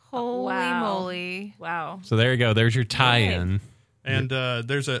 Holy Wow. moly. Wow. So there you go. There's your tie-in. And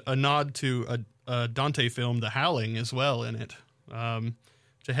there's a nod to a Dante film, The Howling, as well in it.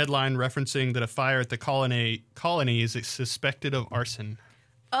 It's a headline referencing that a fire at the colony is suspected of arson.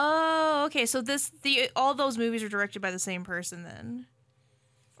 Oh, okay. So all those movies are directed by the same person then,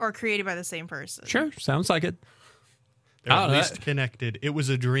 or created by the same person. Sure. Sounds like it. They're Oh, at least that- connected. It was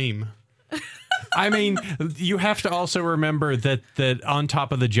a dream. I mean, you have to also remember that on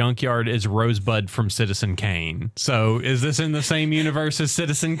top of the junkyard is Rosebud from Citizen Kane. So is this in the same universe as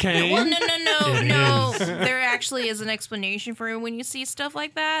Citizen Kane? Well, no. It is. There actually is an explanation for it when you see stuff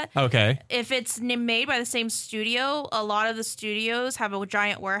like that. Okay. If it's made by the same studio, a lot of the studios have a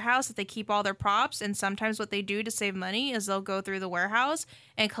giant warehouse that they keep all their props. And sometimes what they do to save money is they'll go through the warehouse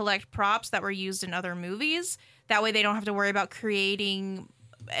and collect props that were used in other movies. That way they don't have to worry about creating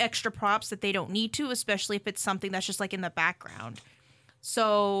extra props that they don't need to, especially if it's something that's just like in the background.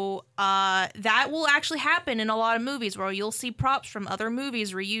 So that will actually happen in a lot of movies where you'll see props from other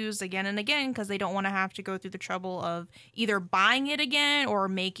movies reused again and again because they don't want to have to go through the trouble of either buying it again or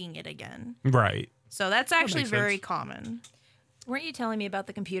making it again. Right. So that's actually makes very sense. common. Weren't you telling me about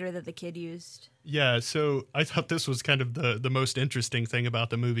the computer that the kid used? Yeah, so I thought this was kind of the most interesting thing about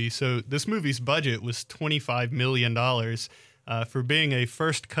the movie. So this movie's budget was $25 million. For being a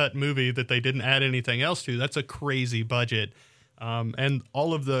first cut movie that they didn't add anything else to, that's a crazy budget. And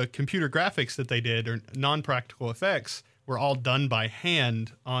all of the computer graphics that they did, or non-practical effects, were all done by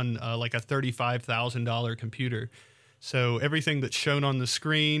hand on like a $35,000 computer. So everything that's shown on the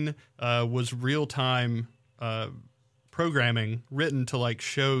screen was real-time programming written to like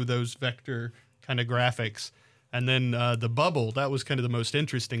show those vector kind of graphics. And then the bubble, that was kind of the most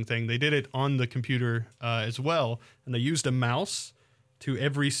interesting thing. They did it on the computer as well. And they used a mouse to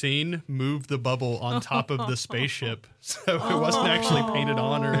every scene move the bubble on top of the spaceship. So it wasn't actually painted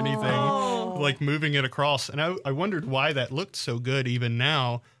on or anything, like moving it across. And I wondered why that looked so good even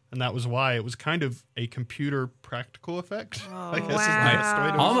now. And that was why it was kind of a computer practical effect. I guess is the best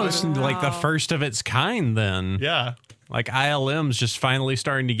way to Almost describe it. like the first of its kind then. Yeah. Like ILM's just finally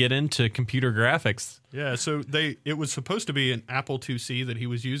starting to get into computer graphics. Yeah, so it was supposed to be an Apple IIc that he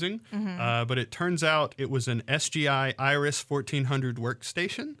was using, but it turns out it was an SGI Iris 1400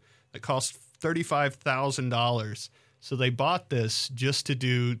 workstation that cost $35,000. So they bought this just to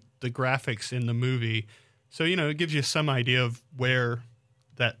do the graphics in the movie. So, it gives you some idea of where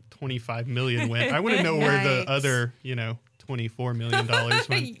that $25 million went. I want to know where the Yikes. other, $24 million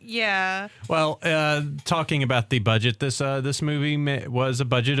went. Yeah. Well, talking about the budget, this movie was a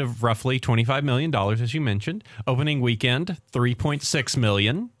budget of roughly $25 million, as you mentioned. Opening weekend, $3.6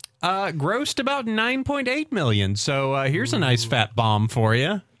 million. Grossed about $9.8 million. So here's a nice fat bomb for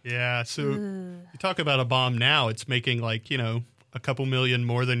you. Yeah, so you talk about a bomb now, it's making a couple million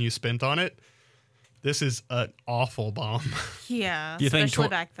more than you spent on it. This is an awful bomb. Yeah. You think especially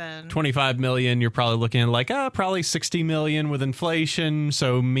back then. 25 million, you're probably looking at probably 60 million with inflation.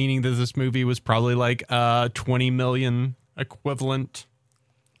 So meaning that this movie was probably 20 million equivalent.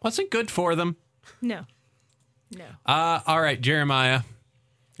 Wasn't good for them. No. All right, Jeremiah,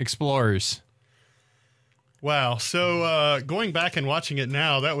 Explorers. Wow. So going back and watching it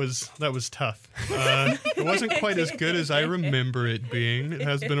now, that was tough. It wasn't quite as good as I remember it being. It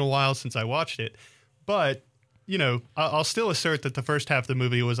has been a while since I watched it. But, I'll still assert that the first half of the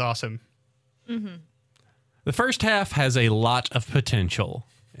movie was awesome. The first half has a lot of potential.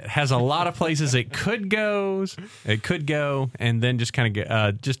 It has a lot of places it could go, and then just kind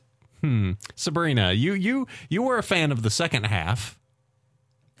of Sabrina, you were a fan of the second half.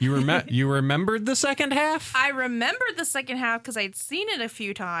 You remembered the second half? I remembered the second half because I'd seen it a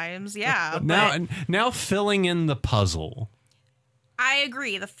few times. Yeah. Now filling in the puzzle. I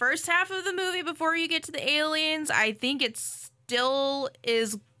agree. The first half of the movie before you get to the aliens, I think it still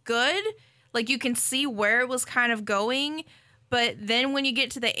is good. You can see where it was kind of going, but then when you get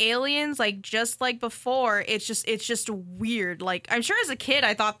to the aliens, just like before, it's just weird. I'm sure as a kid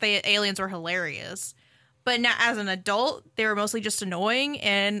I thought the aliens were hilarious. But now as an adult, they were mostly just annoying,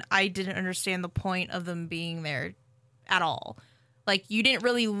 and I didn't understand the point of them being there at all. You didn't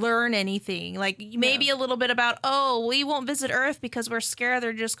really learn anything. Maybe a little bit about, we won't visit Earth because we're scared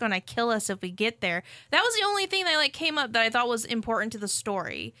they're just going to kill us if we get there. That was the only thing that came up that I thought was important to the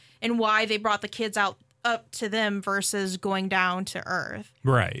story and why they brought the kids up to them versus going down to Earth.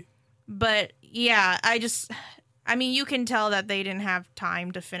 Right. But yeah, you can tell that they didn't have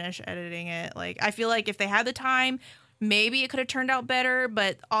time to finish editing it. I feel like if they had the time, maybe it could have turned out better,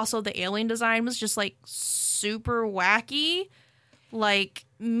 but also the alien design was just super wacky.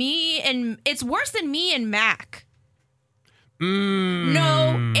 It's worse than Me and Mac.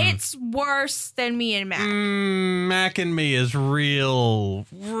 No, it's worse than Me and Mac. Mac and Me is real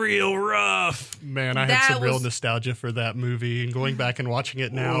rough. Man, I had some real nostalgia for that movie, and going back and watching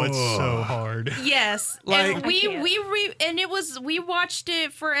it now, it's so hard. Yes, and we watched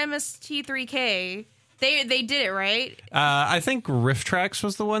it for MST3K. They did it, right? I think Riff Tracks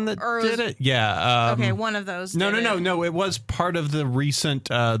was the one that did it. Yeah. Okay, one of those. No. It was part of the recent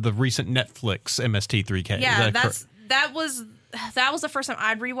Netflix MST3K. Yeah, that was the first time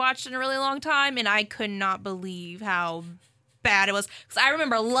I'd rewatched in a really long time, and I could not believe how bad it was. Because I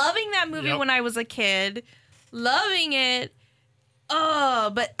remember loving that movie when I was a kid, loving it.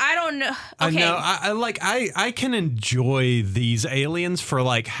 Oh, but I don't know. Okay. I know. I can enjoy these aliens for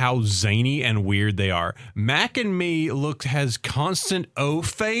how zany and weird they are. Mac and Me has constant O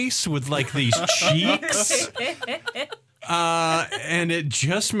face with these cheeks. And it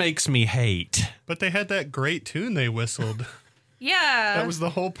just makes me hate. But they had that great tune they whistled. Yeah. That was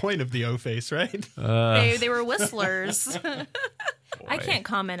the whole point of the O-Face, right? They were whistlers. I can't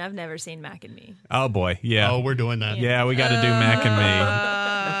comment. I've never seen Mac and Me. Oh, boy. Yeah. Oh, we're doing that. Yeah, we got to do Mac and Me.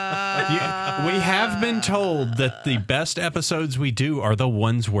 We have been told that the best episodes we do are the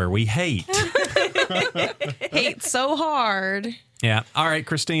ones where we hate. Hate so hard. Yeah. All right,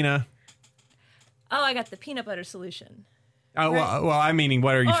 Christina. Oh, I got the peanut butter solution. Oh, well, I'm meaning,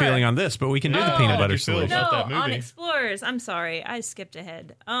 what are you feeling on this? But we can do the peanut butter solution. No, about that movie. on Explorers. I'm sorry, I skipped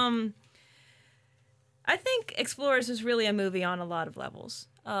ahead. I think Explorers is really a movie on a lot of levels,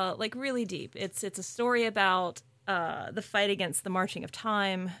 really deep. It's a story about the fight against the marching of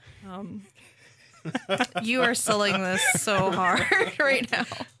time. You are selling this so hard right now.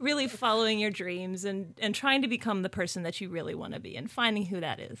 Really following your dreams and trying to become the person that you really want to be and finding who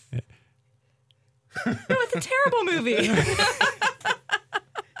that is. Yeah. No, it's a terrible movie.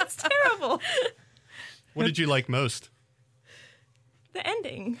 It's terrible. What did you like most? The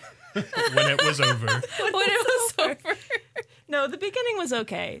ending. When it was over. When it was over. No, the beginning was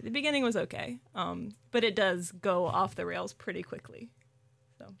okay. But it does go off the rails pretty quickly.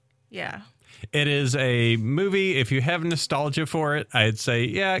 So yeah. It is a movie. If you have nostalgia for it, I'd say,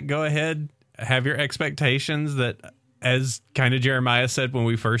 yeah, go ahead. Have your expectations that as kind of Jeremiah said when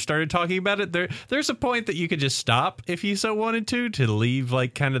we first started talking about it, there's a point that you could just stop if you so wanted to leave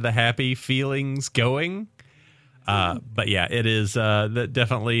like kind of the happy feelings going. But yeah, it is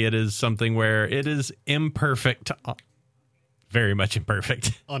definitely it is something where it is imperfect, very much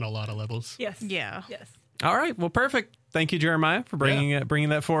imperfect On a lot of levels. Yes. Yeah. Yes. All right, well, perfect. Thank you, Jeremiah, for bringing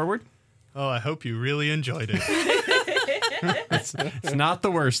that forward. Oh, I hope you really enjoyed it. It's not the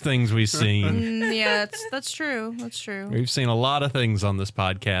worst things we've seen. Yeah, that's true. That's true. We've seen a lot of things on this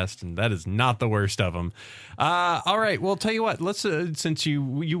podcast, and that is not the worst of them. All right, well, tell you what. Let's since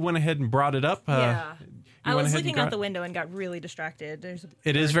you went ahead and brought it up. Yeah. I went was ahead and looking out the window and got really distracted. There's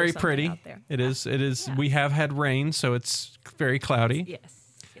It is bird or very something pretty. out there. It is. Yeah. We have had rain, so it's very cloudy. Yes.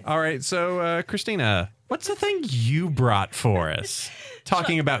 All right, so Christina, what's the thing you brought for us?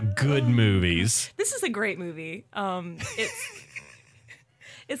 Talking about good movies. This is a great movie.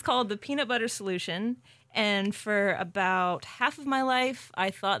 It's called The Peanut Butter Solution, and for about half of my life,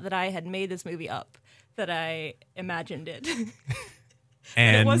 I thought that I had made this movie up, that I imagined it.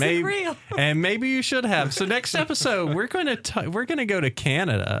 And it wasn't real. And maybe you should have. So next episode, we're going to go to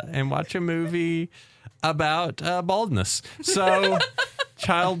Canada and watch a movie about baldness. So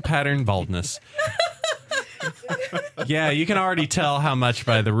child pattern baldness. Yeah, you can already tell how much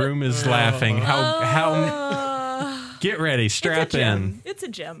by the room is laughing. How get ready, strap in. It's a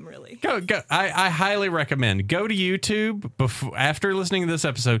gem, really. Go. I highly recommend. Go to YouTube after listening to this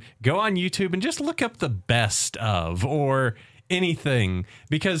episode. Go on YouTube and just look up the best of or anything,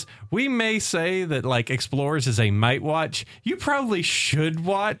 because we may say that like Explorers is a might watch. You probably should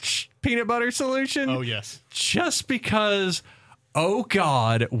watch Peanut Butter Solution. Oh, yes. Just because, oh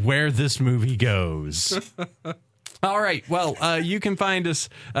God, where this movie goes. All right. Well, you can find us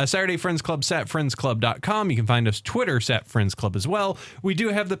Saturday Friends Club, satfriendsclub.com. You can find us Twitter, Sat Friends Club as well. We do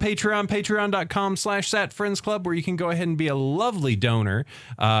have the Patreon, patreon.com/Sat Friends Club, where you can go ahead and be a lovely donor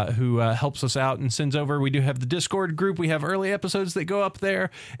who helps us out and sends over. We do have the Discord group. We have early episodes that go up there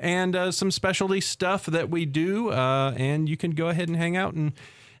and some specialty stuff that we do. And you can go ahead and hang out. And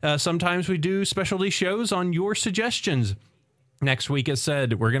sometimes we do specialty shows on your suggestions. Next week, as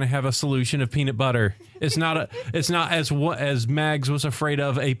said, we're going to have a solution of peanut butter. It's not as Mags was afraid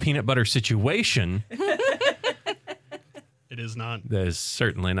of, a peanut butter situation. It is not. That is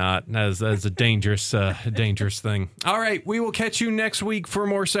certainly not. That's a dangerous thing. All right, we will catch you next week for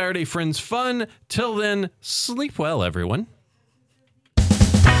more Saturday Friends fun. Till then, sleep well, everyone.